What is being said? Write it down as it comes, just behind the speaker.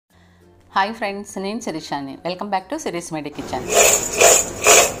Hi friends, నేను శిరీషాని. Welcome back to series medi kitchen.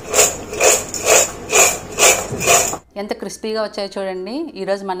 ఎంత క్రిస్పీగా వచ్చాయో చూడండి.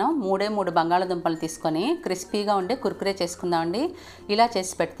 ఈరోజు మనం మూడు బంగాళదుంపలు తీసుకొని క్రిస్పీగా ఉండే కుర్కురే చేసుకుందామండి. ఇలా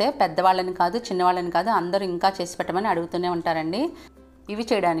చేసి పెడితే పెద్దవాళ్ళని కాదు, చిన్నవాళ్ళని కాదు, అందరూ ఇంకా చేసి పెట్టమని అడుగుతూనే ఉంటారండి. ఇవి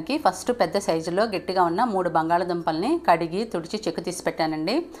చేయడానికి ఫస్ట్ పెద్ద సైజులో గట్టిగా ఉన్న 3 బంగాళదుంపల్ని కడిగి తుడిచి చెక్కు తీసి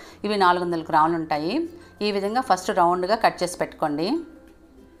పెట్టానండి. ఇవి 400 గ్రాములు ఉంటాయి. ఈ విధంగా ఫస్ట్ రౌండ్గా కట్ చేసి పెట్టుకోండి.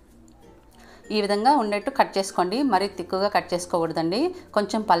 ఈ విధంగా ఉండేట్టు కట్ చేసుకోండి. మరీ తిక్కుగా కట్ చేసుకోకూడదండి,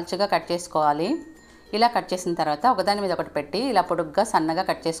 కొంచెం పల్చగా కట్ చేసుకోవాలి. ఇలా కట్ చేసిన తర్వాత ఒకదాని మీద ఒకటి పెట్టి ఇలా పొడుగ్గా సన్నగా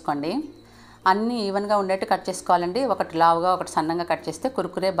కట్ చేసుకోండి. అన్నీ ఈవెన్గా ఉండేట్టు కట్ చేసుకోవాలండి. ఒకటి లావుగా ఒకటి సన్నగా కట్ చేస్తే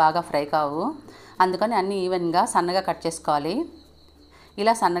కుర్కురే బాగా ఫ్రై కావు. అందుకని అన్నీ ఈవెన్గా సన్నగా కట్ చేసుకోవాలి.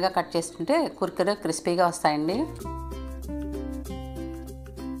 ఇలా సన్నగా కట్ చేసుకుంటే కుర్కురే క్రిస్పీగా వస్తాయండి.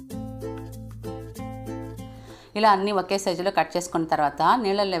 ఇలా అన్నీ ఒకే సైజులో కట్ చేసుకున్న తర్వాత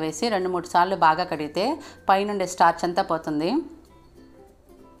నీళ్ళల్లో వేసి 2-3 సార్లు బాగా కడిగితే పైనుండే స్టార్చ్ అంతా పోతుంది.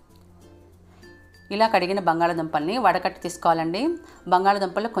 ఇలా కడిగిన బంగాళదుంపల్ని వడకట్టి తీసుకోవాలండి.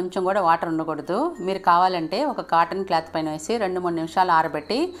 బంగాళదుంపల్లో కొంచెం కూడా వాటర్ ఉండకూడదు. మీరు కావాలంటే ఒక కాటన్ క్లాత్ పైన వేసి 2-3 నిమిషాలు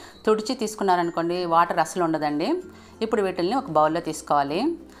ఆరబెట్టి తుడిచి తీసుకున్నారనుకోండి, వాటర్ అస్సలు ఉండదండి. ఇప్పుడు వీటిల్ని ఒక బౌల్లో తీసుకోవాలి.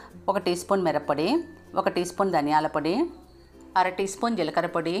 1 టీ స్పూన్ మిరప్పొడి, 1 టీ స్పూన్ ధనియాల పొడి, 1/2 టీ స్పూన్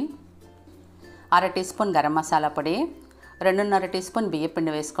జీలకర్ర పొడి, 1/2 టీ స్పూన్ గరం మసాలా పొడి, 2.5 టీ స్పూన్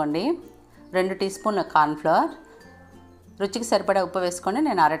బియ్యపిండి వేసుకోండి, 2 టీ స్పూన్ల కార్న్ఫ్లవర్, రుచికి సరిపడా ఉప్పు వేసుకొని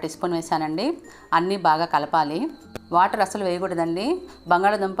నేను 1/2 టీ స్పూన్ వేసానండి. అన్నీ బాగా కలపాలి. వాటర్ అసలు వేయకూడదండి.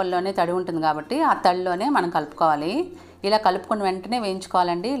 బంగాళదుంపల్లోనే తడి ఉంటుంది కాబట్టి ఆ తడిలోనే మనం కలుపుకోవాలి. ఇలా కలుపుకుని వెంటనే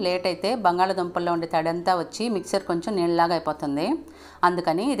వేయించుకోవాలండి. లేట్ అయితే బంగాళదుంపల్లో ఉండే తడి అంతా వచ్చి మిక్సర్ కొంచెం నీళ్ళలాగా అయిపోతుంది.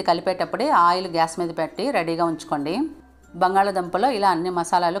 అందుకని ఇది కలిపేటప్పుడే ఆయిల్ గ్యాస్ మీద పెట్టి రెడీగా ఉంచుకోండి. బంగాళదుంపలో ఇలా అన్ని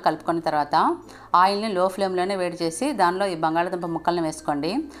మసాలాలు కలుపుకున్న తర్వాత ఆయిల్ని లో ఫ్లేమ్లోనే వేడి చేసి దానిలో ఈ బంగాళదుంప ముక్కల్ని వేసుకోండి.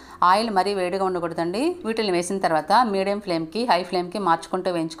 ఆయిల్ మరీ వేడిగా ఉండకూడదండి. వీటిని వేసిన తర్వాత మీడియం ఫ్లేమ్కి హై ఫ్లేమ్కి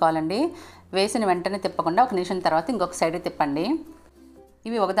మార్చుకుంటూ వేయించుకోవాలండి. వేసిన వెంటనే తిప్పకుండా 1 నిమిషం తర్వాత ఇంకొక సైడ్ తిప్పండి.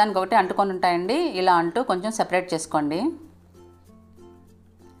 ఇవి ఒకదానికొకటి అంటుకొని ఉంటాయండి. ఇలా అంటూ కొంచెం సెపరేట్ చేసుకోండి.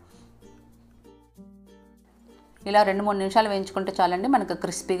 ఇలా 2-3 నిమిషాలు వేయించుకుంటే చాలండి, మనకు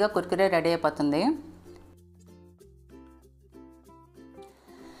క్రిస్పీగా కుర్కురే రెడీ అయిపోతుంది.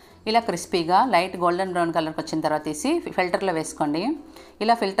 ఇలా క్రిస్పీగా లైట్ గోల్డెన్ బ్రౌన్ కలర్కి వచ్చిన తర్వాత తీసి ఫిల్టర్లో వేసుకోండి.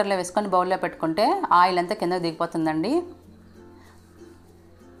 ఇలా ఫిల్టర్లో వేసుకొని బౌల్లో పెట్టుకుంటే ఆయిల్ అంతా కిందకు దిగిపోతుందండి.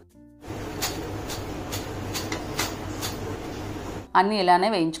 అన్నీ ఇలానే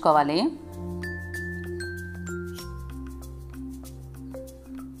వేయించుకోవాలి.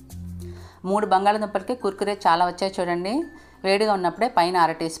 మూడు బంగాళదుంపలకి కుర్కురే చాలా వచ్చాయి చూడండి. వేడిగా ఉన్నప్పుడే పైన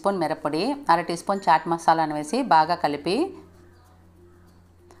 1/2 tea spoon మిరప్పొడి, 1/2 tea spoon chat మసాలాను వేసి బాగా కలిపి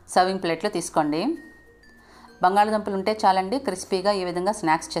సర్వింగ్ ప్లేట్లో తీసుకోండి. బంగాళదుంపలు ఉంటే చాలండి, క్రిస్పీగా ఈ విధంగా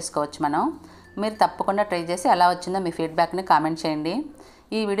స్నాక్స్ చేసుకోవచ్చు మనం. మీరు తప్పకుండా ట్రై చేసి ఎలా వచ్చిందో మీ ఫీడ్బ్యాక్ని కామెంట్ చేయండి.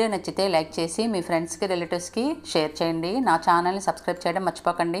 ఈ వీడియో నచ్చితే లైక్ చేసి మీ ఫ్రెండ్స్కి, రిలేటివ్స్కి షేర్ చేయండి. నా ఛానల్ని సబ్స్క్రైబ్ చేయడం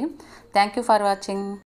మర్చిపోకండి. Thank you for watching.